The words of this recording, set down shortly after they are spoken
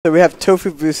So we have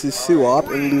ToFu versus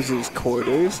Suop in losers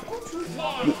quarters.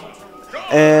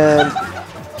 And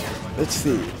let's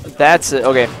see. That's it.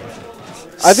 Okay.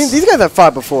 I think these guys have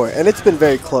fought before, and it's been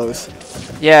very close.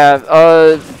 Yeah.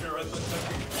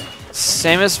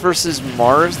 Samus versus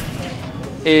Marth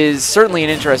is certainly an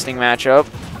interesting matchup.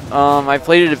 I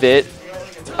played it a bit.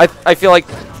 I feel like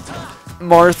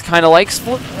Marth kind of likes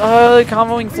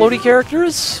comboing floaty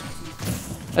characters,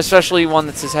 especially one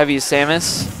that's as heavy as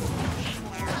Samus.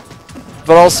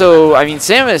 But also, I mean,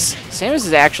 Samus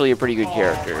is actually a pretty good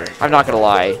character. I'm not gonna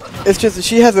lie. It's just that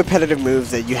she has repetitive moves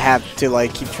that you have to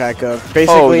like keep track of.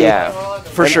 Basically, oh yeah,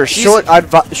 for sure. Short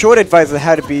advice on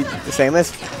how to beat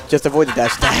Samus: just avoid the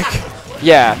dash attack.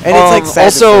 Yeah, and it's like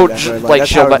also like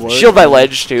shield by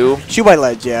ledge too. Shield by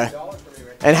ledge, yeah.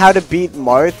 And how to beat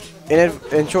Marth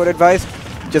in short advice: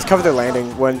 just cover their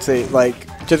landing once they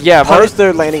just punish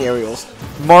their landing aerials.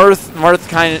 Marth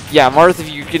kind of Marth if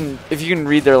you can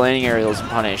read their landing aerials and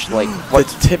punish like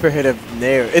the tipper hit of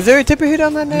Nair. Is there a tipper hit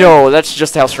on that Nair? No, that's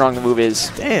just how strong the move is.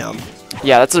 Damn.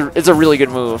 Yeah, it's a really good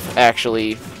move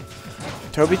actually.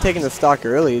 Toby taking the stock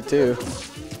early too.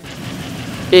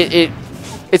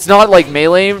 It's not like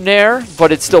melee Nair,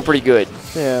 but it's still pretty good.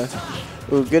 Yeah.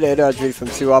 Ooh, good air dodge read from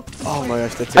Suop. Oh my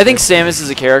gosh, that's. I think Samus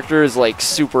as a character is like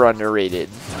super underrated.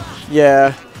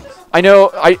 Yeah. I know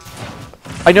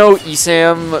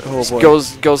Esam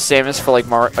goes Samus for like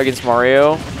against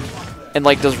Mario, and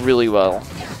like does really well.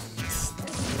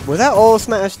 Was that all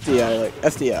Smash DI like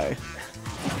SDI?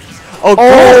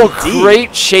 Oh,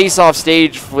 great chase off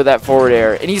stage with that forward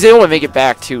air, and he's able to make it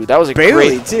back too. That was a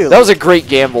that was a great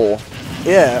gamble.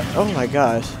 Yeah. Oh my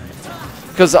gosh.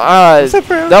 Because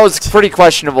that was pretty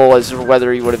questionable as to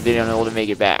whether he would have been able to make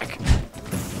it back.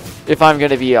 If I'm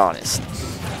gonna be honest.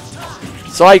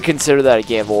 So I consider that a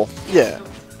gamble. Yeah.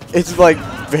 It's like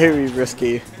very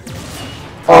risky.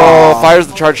 Oh, fires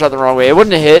the charge shot the wrong way. It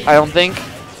wouldn't have hit, I don't think.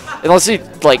 Unless he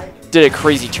like did a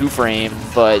crazy 2-frame,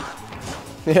 but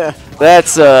yeah.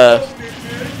 That's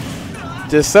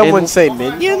Does someone say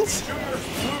minions?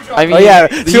 I mean, oh, yeah.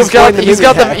 he's got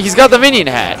the minion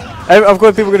hat. Of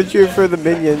course, people are gonna cheer for the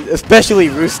minion, especially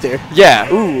Rooster.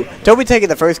 Yeah. Ooh, Toby taking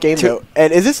the first game though.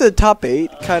 And is this a top 8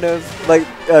 kind of like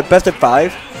best of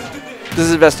 5? This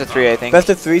is best of 3, I think. Best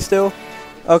of 3 still?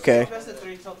 Okay. Best of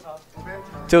 3 till top 3.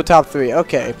 Till top 3.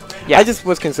 Okay. Yeah. I just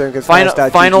was concerned because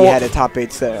final had a top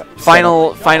 8 set.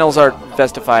 Finals are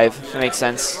best of 5. That makes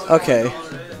sense. Okay.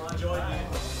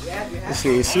 Let's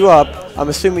see. Suop, I'm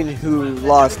assuming who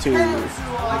lost to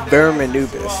Berm and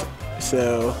Anubis.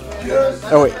 So.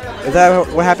 Oh wait, is that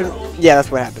what happened? Yeah, that's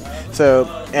what happened. So,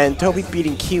 and Toby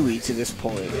beating Kiwi to this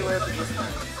point.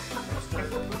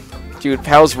 Dude,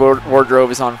 Pow's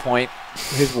wardrobe is on point.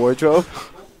 His wardrobe?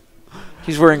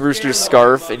 He's wearing Rooster's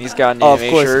scarf, and he's got an anime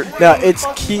shirt. No, it's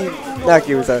not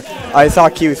Kiwi, sorry. I saw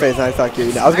Kiwi's face, and I thought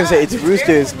Kiwi. No, I was going to say, it's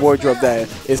Rooster's wardrobe that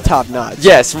is top-notch.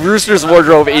 Yes, Rooster's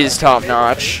wardrobe is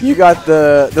top-notch. You got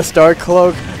the star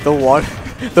cloak, the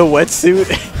wetsuit.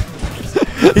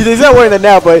 He's not wearing that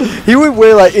now, but he would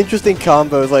wear, like, interesting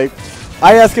combos. Like,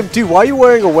 I asked him, dude, why are you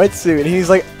wearing a wetsuit? And he's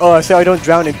like, oh, so I don't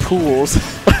drown in pools.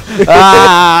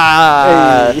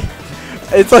 Hey.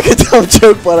 It's like a dumb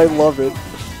joke, but I love it.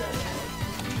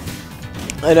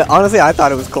 And honestly, I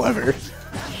thought it was clever.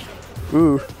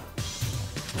 Ooh.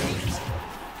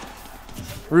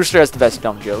 Rooster has the best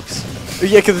dumb jokes.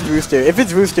 Yeah, because it's Rooster. If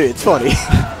it's Rooster, it's funny.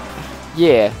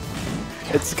 Yeah.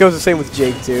 It goes the same with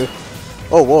Jake, too.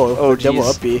 Oh, whoa. Oh, double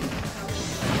up B.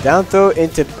 Down throw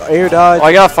into air dodge. Oh,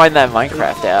 I gotta find that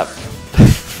Minecraft app.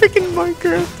 Freaking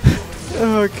Minecraft.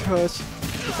 Oh, gosh.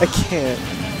 I can't.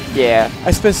 Yeah.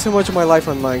 I spent so much of my life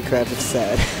on Minecraft, it's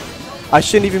sad. I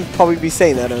shouldn't even probably be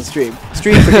saying that on stream.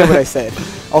 Stream, forget what I said.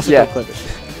 Also, don't clip it.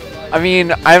 I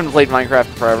mean, I haven't played Minecraft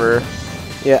forever.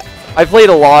 Yeah. I played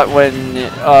a lot when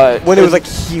it was like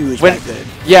huge back then.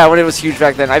 Yeah, when it was huge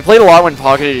back then. I played a lot when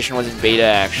Pocket Edition was in beta,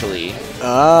 actually.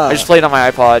 Ah. I just played on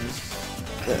my iPod.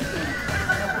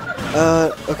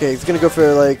 Okay, it's gonna go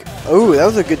for like, oh, that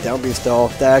was a good down B stall.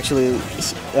 That actually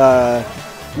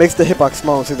makes the hitbox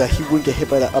small so that he wouldn't get hit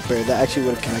by that up air. That actually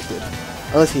would have connected,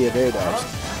 unless he had air dodged.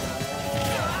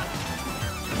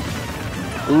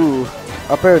 Ooh,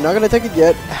 up air, not gonna take it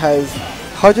yet. Has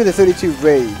 132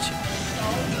 rage.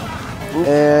 Ooh.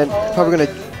 And probably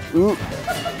gonna, ooh.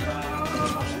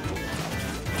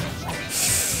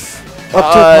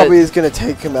 Up tilt probably is gonna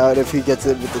take him out if he gets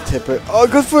it with the tipper. Oh,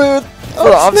 good for it!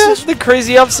 Up smash! The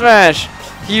crazy up smash!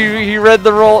 He read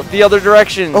the other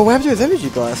direction. Oh, what happened to his energy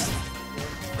blast?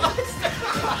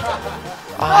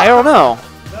 I don't know.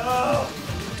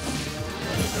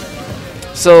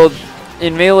 So,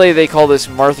 in Melee they call this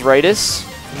Marthritis.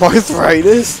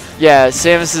 Arthritis? Yeah,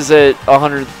 Samus is at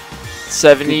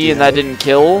 170, and that didn't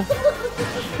kill.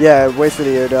 Yeah, wait for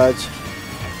the air dodge.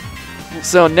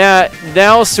 So now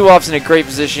Suop's in a great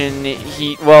position.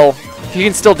 He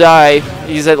can still die.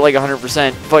 He's at like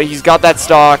 100%, but he's got that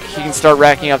stock. He can start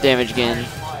racking up damage again.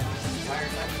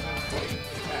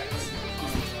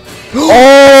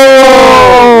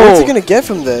 Oh! What's he gonna get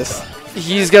from this?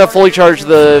 He's gonna fully charge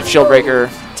the shield breaker.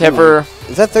 Temper.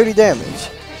 Is that 30 damage?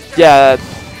 Yeah.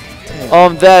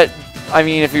 I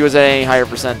mean, if he was at any higher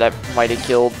percent, that might have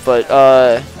killed. But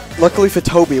luckily for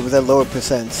Toby, it was at lower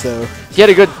percent, so he had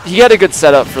a good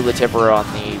setup for the tipper on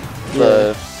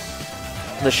the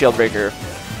shield breaker.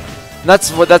 And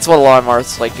that's what a lot of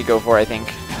Marths like to go for, I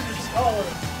think.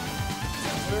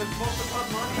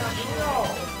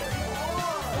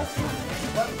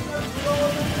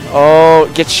 Oh,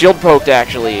 gets shield poked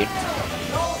actually.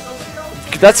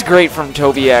 That's great from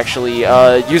Toby actually.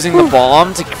 Using the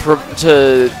bomb to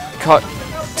cause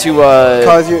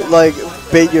you like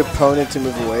bait your opponent to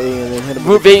move away and then hit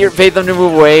him. Bait them to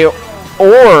move away,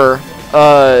 or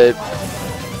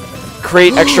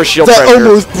create extra shield pressure. That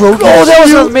almost broke. Oh, that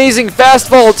was an amazing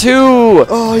fastball too.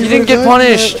 Oh, he didn't get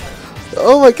punished. That.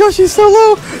 Oh my gosh, he's so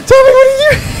low. Toby, what are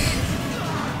you doing?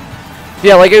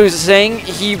 Yeah, like I was saying,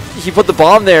 he put the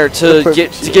bomb there to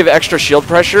give extra shield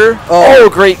pressure. Oh,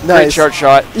 great charge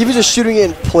shot. Even just shooting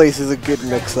it in place is a good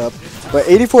mix-up. But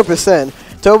 84%,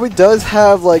 Toby does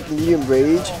have like medium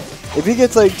rage. If he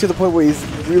gets like to the point where he's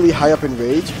really high up in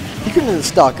rage, he can in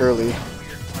stock early.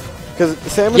 Because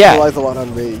Samus relies a lot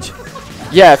on rage.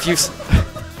 Yeah, if you.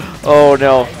 Oh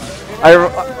no, I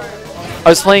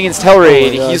was playing against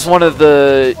Telraid. He's one of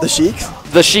the Sheiks.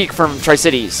 The Sheik from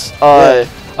Tri-Cities.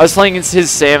 I was playing against his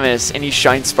Samus, and he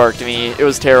Shine Sparked me. It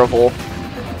was terrible.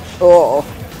 Oh.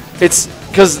 It's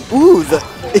because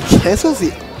it cancels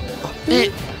the.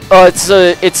 It's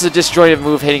a disjointed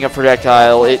move hitting a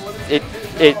projectile. They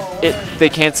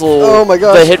cancel. Oh my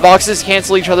gosh. The hitboxes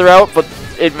cancel each other out, but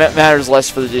it matters less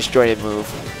for the disjointed move.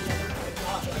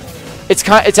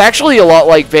 It's actually a lot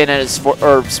like Bayonetta's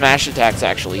or Smash attacks.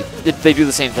 Actually, they do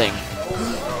the same thing.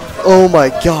 Oh my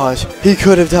gosh, he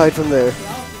could have died from there.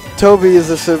 Toby is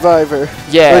a survivor.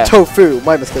 Yeah. Or ToFu,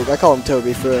 my mistake. I call him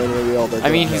Toby for any all that. I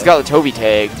mean, he's got the Toby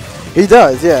tag. He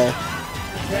does, yeah.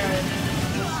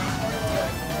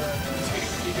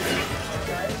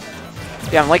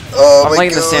 Yeah, I'm liking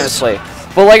the Samus play.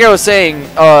 But like I was saying,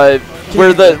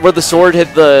 where the sword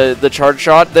hit the charge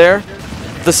shot there,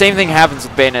 the same thing happens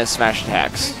with Bayonetta Smash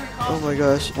attacks. Oh my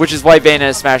gosh. Which is why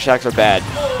Bayonetta Smash attacks are bad.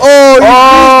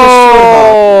 Oh!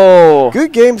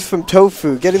 Good games from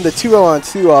ToFu, getting the 2-0 on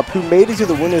Suop, who made it to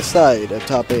the winner's side of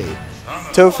top 8.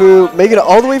 ToFu making it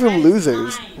all the way from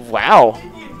losers. Wow.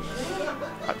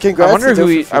 Congrats.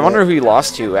 I wonder who he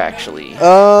lost to actually.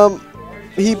 I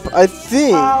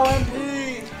think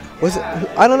was it?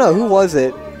 I don't know who was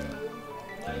it.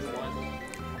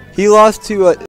 He lost to